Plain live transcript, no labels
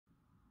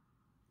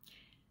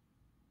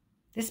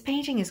This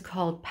painting is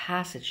called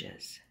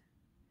Passages.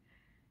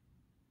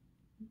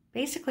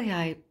 Basically,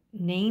 I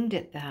named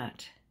it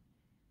that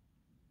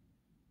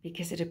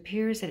because it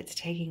appears that it's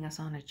taking us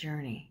on a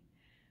journey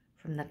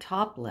from the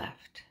top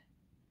left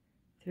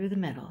through the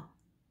middle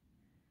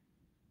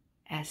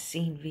as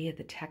seen via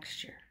the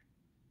texture.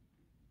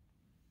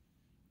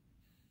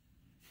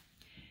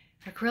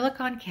 Acrylic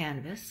on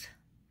canvas.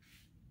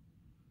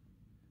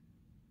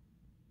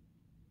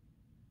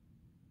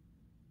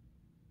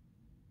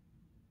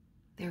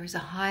 There is a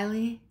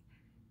highly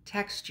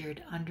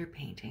textured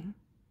underpainting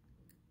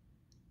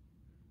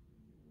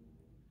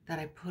that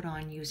I put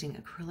on using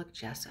acrylic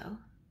gesso.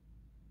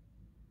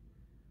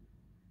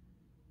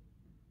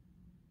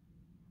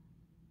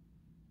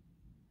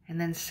 And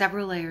then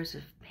several layers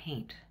of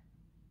paint.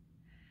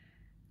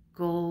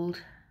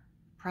 Gold,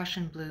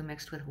 Prussian blue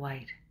mixed with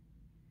white,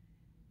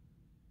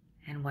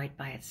 and white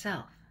by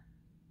itself.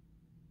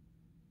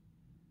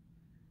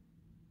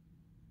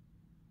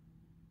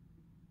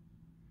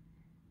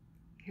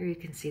 Here you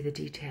can see the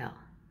detail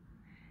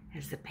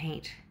as the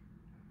paint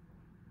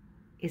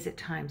is at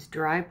times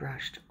dry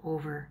brushed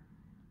over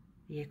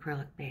the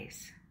acrylic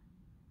base.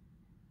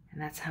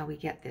 And that's how we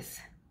get this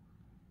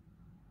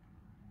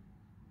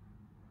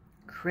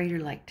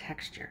crater-like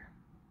texture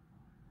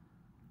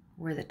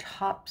where the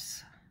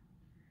tops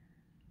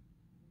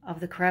of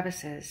the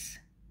crevices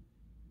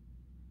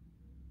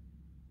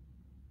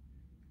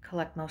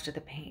collect most of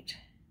the paint.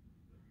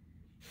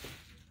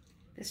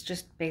 This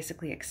just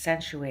basically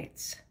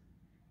accentuates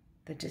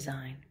the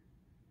design.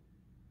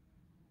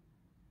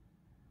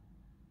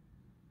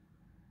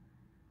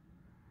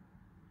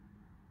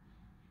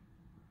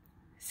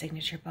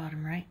 Signature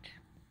bottom right.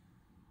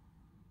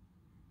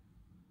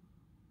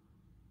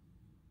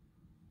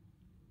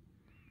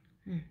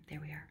 There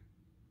we are.